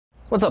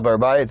What's up,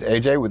 everybody? It's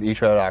AJ with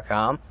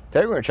etrailer.com.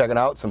 Today we're checking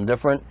out some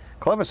different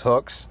Clevis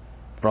hooks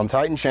from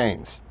Titan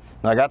Chains.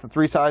 Now I got the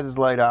three sizes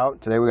laid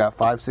out. Today we got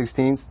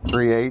 5/16,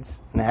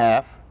 3/8, and a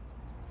half.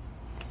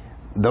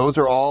 Those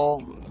are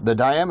all the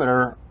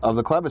diameter of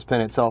the Clevis pin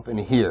itself in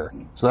here.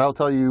 So that'll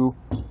tell you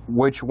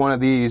which one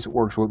of these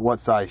works with what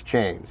size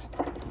chains.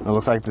 And it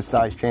looks like the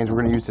size chains we're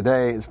going to use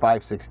today is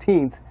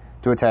 5/16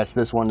 to attach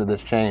this one to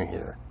this chain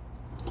here.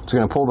 So you're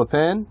going to pull the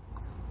pin.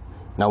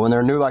 Now when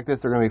they're new like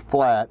this, they're going to be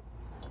flat.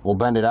 We'll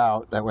bend it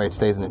out, that way it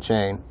stays in the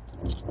chain.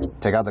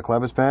 Take out the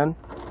Clevis pin,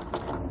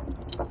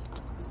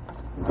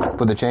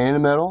 put the chain in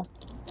the middle,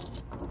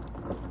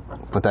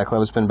 put that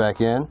Clevis pin back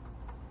in.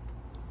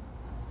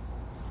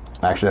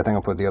 Actually, I think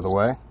I'll put it the other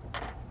way.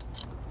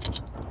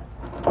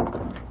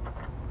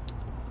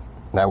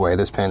 That way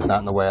this pin's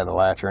not in the way of the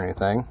latch or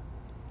anything.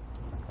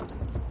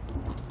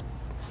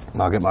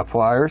 And I'll get my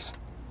pliers,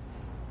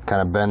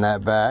 kind of bend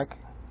that back.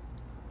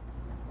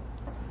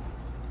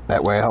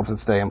 That way it helps it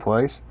stay in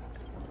place.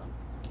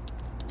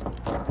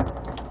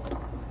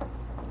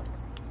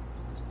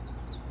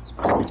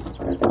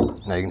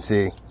 Now you can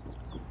see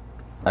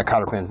that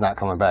cotter pin's not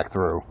coming back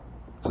through,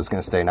 so it's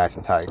going to stay nice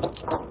and tight.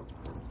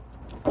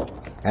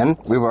 And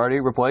we've already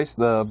replaced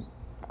the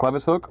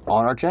Clevis hook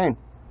on our chain.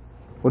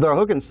 With our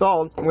hook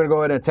installed, I'm going to go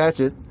ahead and attach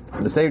it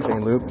to the safety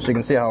chain loop so you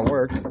can see how it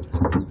works.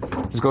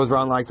 Just goes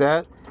around like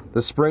that.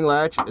 The spring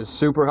latch is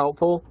super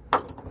helpful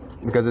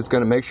because it's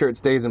going to make sure it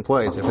stays in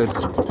place. If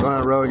it's going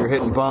on the road, you're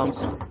hitting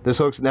bumps, this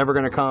hook's never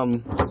going to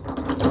come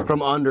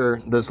from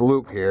under this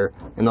loop here,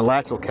 and the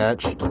latch will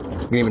catch.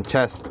 You can even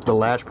test the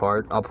latch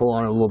part. I'll pull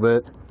on it a little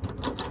bit.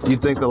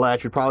 You'd think the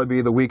latch would probably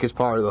be the weakest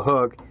part of the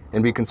hook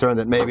and be concerned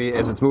that maybe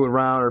as it's moving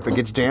around or if it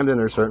gets jammed in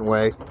a certain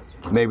way,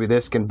 maybe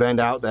this can bend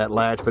out that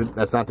latch, but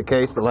that's not the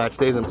case. The latch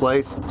stays in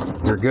place.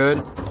 You're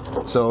good.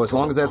 So as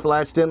long as that's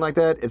latched in like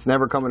that, it's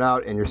never coming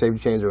out and your safety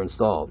chains are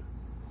installed.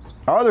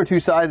 Our other two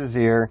sizes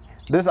here,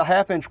 this a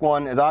 1/2-inch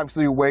one is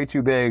obviously way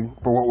too big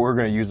for what we're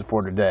going to use it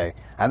for today.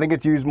 I think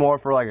it's used more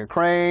for like a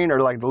crane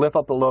or like to lift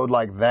up the load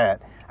like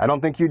that. I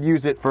don't think you'd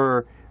use it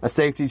for a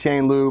safety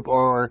chain loop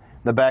or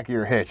the back of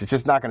your hitch. It's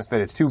just not going to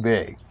fit. It's too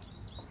big.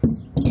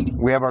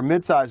 We have our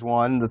mid-size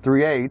one, the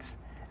 3/8,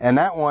 and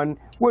that one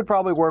would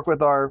probably work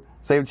with our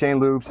safety chain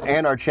loops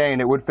and our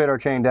chain. It would fit our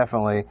chain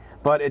definitely,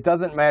 but it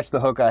doesn't match the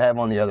hook I have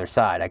on the other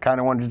side. I kind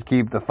of wanted to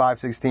keep the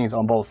 5/16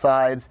 on both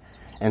sides,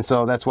 and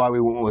so that's why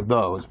we went with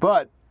those.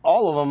 But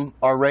all of them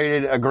are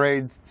rated a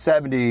grade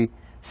 70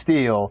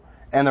 steel,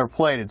 and they're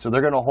plated, so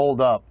they're going to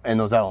hold up in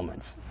those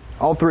elements.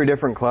 All three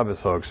different Clevis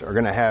hooks are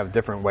going to have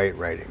different weight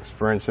ratings.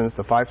 For instance,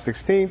 the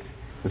 5/16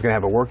 is going to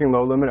have a working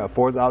load limit of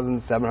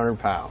 4,700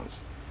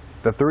 pounds.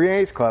 The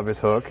 3/8 Clevis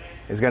hook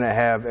is going to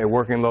have a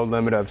working load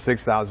limit of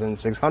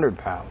 6,600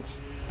 pounds.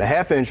 The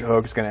 1/2-inch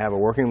hook is going to have a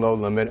working load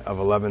limit of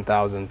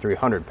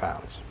 11,300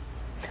 pounds.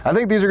 I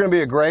think these are going to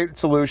be a great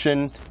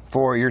solution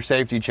for your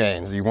safety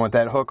chains. You want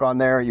that hook on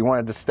there, you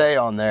want it to stay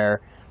on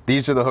there,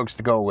 these are the hooks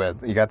to go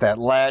with. You got that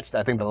latch.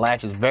 I think the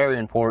latch is very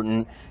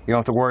important. You don't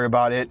have to worry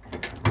about it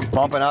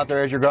bumping out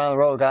there as you're going on the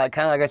road. Kind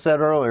of like I said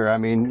earlier, I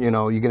mean, you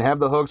know, you can have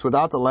the hooks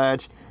without the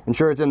latch and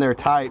sure it's in there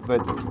tight, but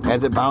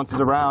as it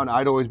bounces around,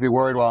 I'd always be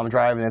worried while I'm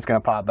driving it's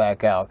going to pop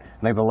back out.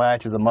 I think the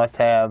latch is a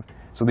must-have,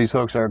 so these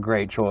hooks are a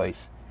great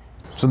choice.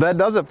 So that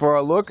does it for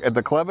our look at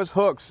the Clevis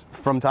hooks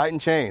from Titan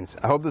Chains.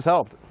 I hope this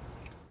helped.